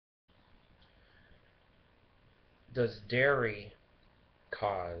Does dairy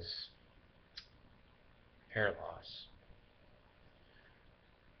cause hair loss?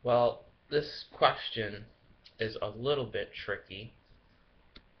 Well, this question is a little bit tricky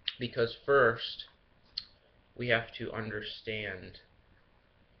because first we have to understand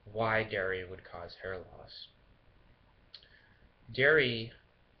why dairy would cause hair loss. Dairy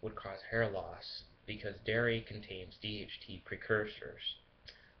would cause hair loss because dairy contains DHT precursors.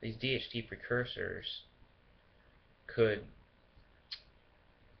 These DHT precursors could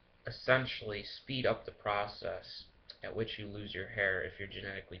essentially speed up the process at which you lose your hair if you're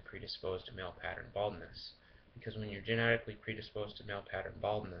genetically predisposed to male pattern baldness. Because when you're genetically predisposed to male pattern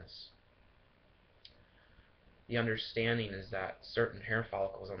baldness, the understanding is that certain hair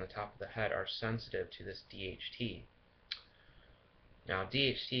follicles on the top of the head are sensitive to this DHT. Now,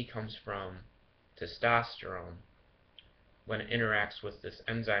 DHT comes from testosterone when it interacts with this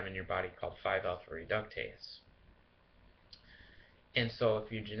enzyme in your body called 5-alpha reductase. And so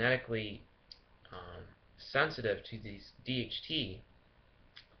if you're genetically sensitive to these DHT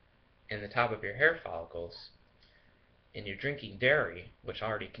in the top of your hair follicles, and you're drinking dairy, which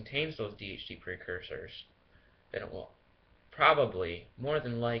already contains those DHT precursors, then it will probably, more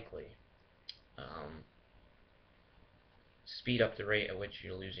than likely, speed up the rate at which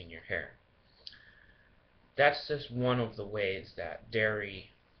you're losing your hair. That's just one of the ways that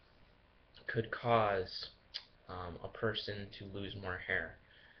dairy could cause a person to lose more hair.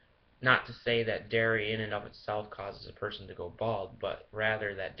 Not to say that dairy in and of itself causes a person to go bald, but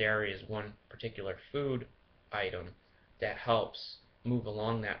rather that dairy is one particular food item that helps move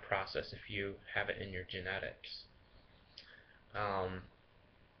along that process if you have it in your genetics.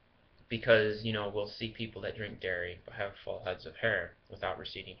 Because, we'll see people that drink dairy but have full heads of hair without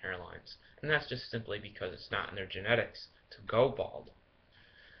receding hairlines. And that's just simply because it's not in their genetics to go bald.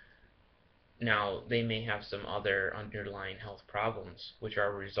 Now, they may have some other underlying health problems, which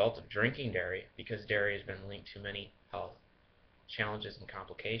are a result of drinking dairy, because dairy has been linked to many health challenges and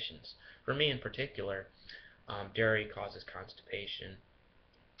complications. For me in particular, dairy causes constipation.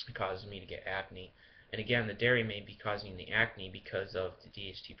 It causes me to get acne. And again, the dairy may be causing the acne because of the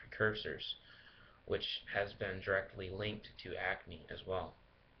DHT precursors, which has been directly linked to acne as well.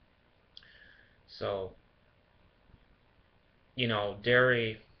 So,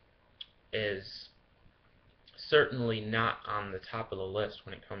 dairy is certainly not on the top of the list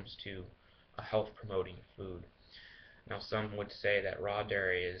when it comes to a health-promoting food. Now, some would say that raw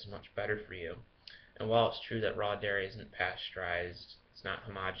dairy is much better for you. And while it's true that raw dairy isn't pasteurized, it's not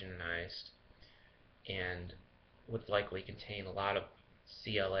homogenized, and would likely contain a lot of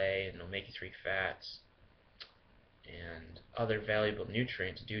CLA and omega-3 fats and other valuable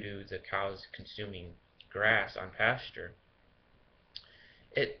nutrients due to the cows consuming grass on pasture,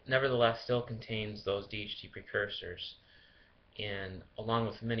 it nevertheless still contains those DHT precursors, and along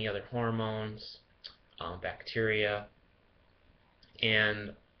with many other hormones, bacteria,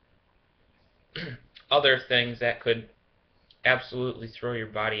 and other things that could absolutely throw your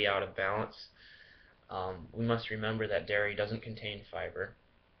body out of balance. We must remember that dairy doesn't contain fiber,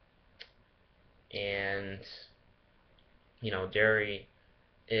 and dairy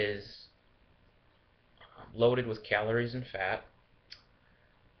is loaded with calories and fat.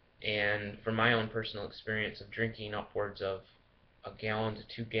 And from my own personal experience of drinking upwards of 1 gallon to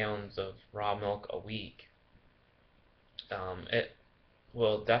 2 gallons of raw milk a week, it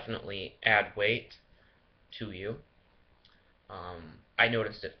will definitely add weight to you. I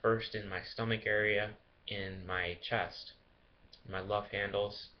noticed it first in my stomach area, in my chest, my love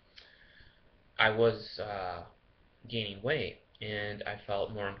handles. I was gaining weight, and I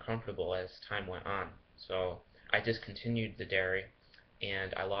felt more uncomfortable as time went on. So I discontinued the dairy,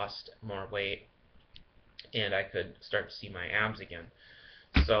 and I lost more weight, and I could start to see my abs again.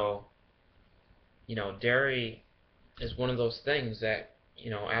 So, dairy is one of those things that,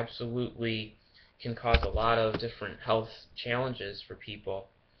 absolutely can cause a lot of different health challenges for people,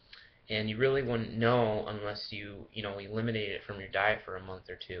 and you really wouldn't know unless you, eliminated it from your diet for a month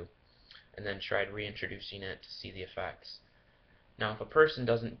or two, and then tried reintroducing it to see the effects. Now, if a person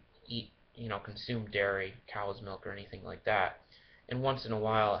doesn't eat, consume dairy, cow's milk, or anything like that, and once in a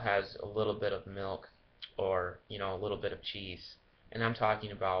while it has a little bit of milk or, a little bit of cheese, and I'm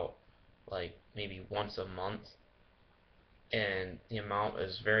talking about like maybe once a month, and the amount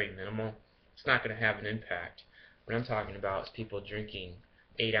is very minimal, it's not going to have an impact. What I'm talking about is people drinking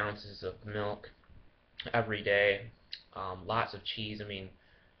 8 ounces of milk every day, lots of cheese. I mean,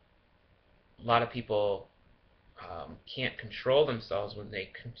 a lot of people can't control themselves when they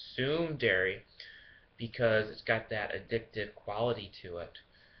consume dairy because it's got that addictive quality to it.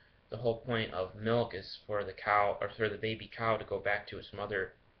 the whole point of milk is for the cow, or for the baby cow, to go back to its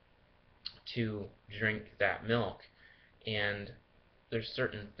mother to drink that milk. And there's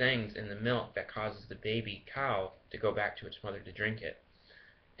certain things in the milk that causes the baby cow to go back to its mother to drink it.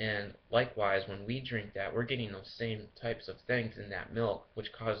 And likewise, when we drink that, we're getting those same types of things in that milk,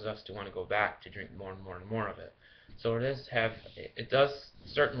 which causes us to want to go back to drink more and more and more of it. So it does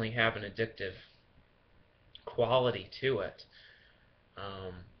certainly have an addictive quality to it,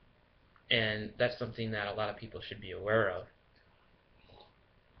 um, and that's something that a lot of people should be aware of.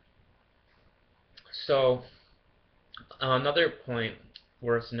 So another point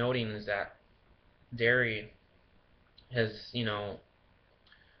worth noting is that dairy has,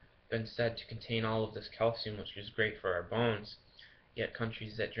 been said to contain all of this calcium, which is great for our bones. Yet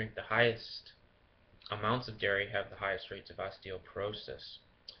countries that drink the highest amounts of dairy have the highest rates of osteoporosis.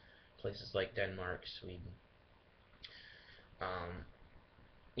 Places like Denmark, Sweden. Um,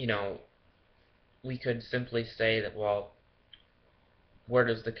 you know, we could simply say that, well, where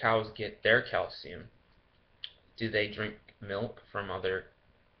does the cows get their calcium? Do they drink milk from other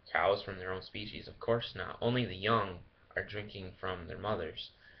cows from their own species? Of course not. Only the young are drinking from their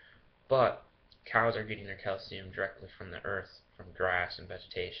mothers. But cows are getting their calcium directly from the earth, from grass and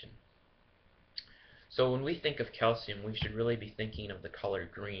vegetation. So when we think of calcium, we should really be thinking of the color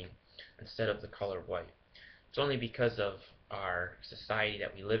green instead of the color white. It's only because of our society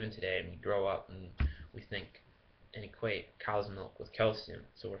that we live in today, and we grow up and we think and equate cow's milk with calcium.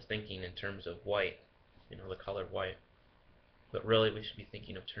 So we're thinking in terms of white, the color white. But really we should be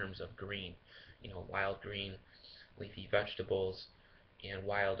thinking in terms of green, wild green, leafy vegetables, and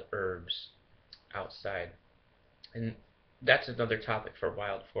wild herbs outside. And that's another topic for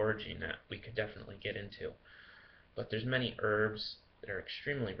wild foraging that we could definitely get into. But there's many herbs that are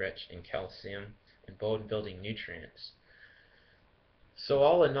extremely rich in calcium and bone building nutrients. So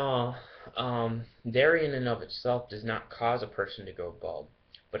all in all, dairy in and of itself does not cause a person to go bald.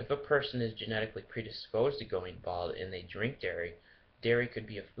 But if a person is genetically predisposed to going bald and they drink dairy, dairy could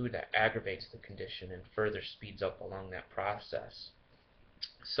be a food that aggravates the condition and further speeds up along that process.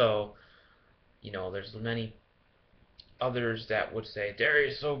 So, there's many others that would say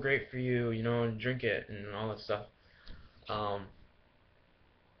dairy is so great for you, and drink it and all that stuff. Um,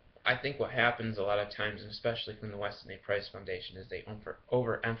 I think what happens a lot of times, and especially from the Weston A. Price Foundation, is they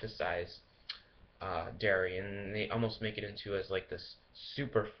overemphasize dairy, and they almost make it into as like this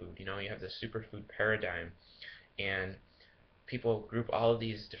superfood. You have this superfood paradigm, and people group all of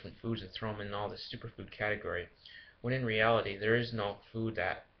these different foods and throw them in all this superfood category, when in reality there is no food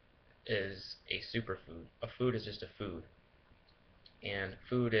that is a superfood. A food is just a food, and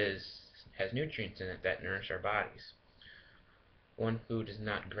food has nutrients in it that nourish our bodies. One food is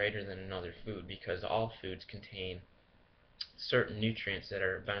not greater than another food because all foods contain certain nutrients that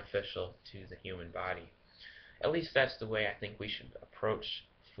are beneficial to the human body. At least that's the way I think we should approach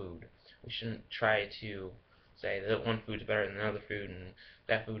food. We shouldn't try to say that one food's better than another food and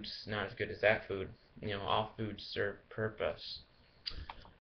that food's not as good as that food. All foods serve purpose.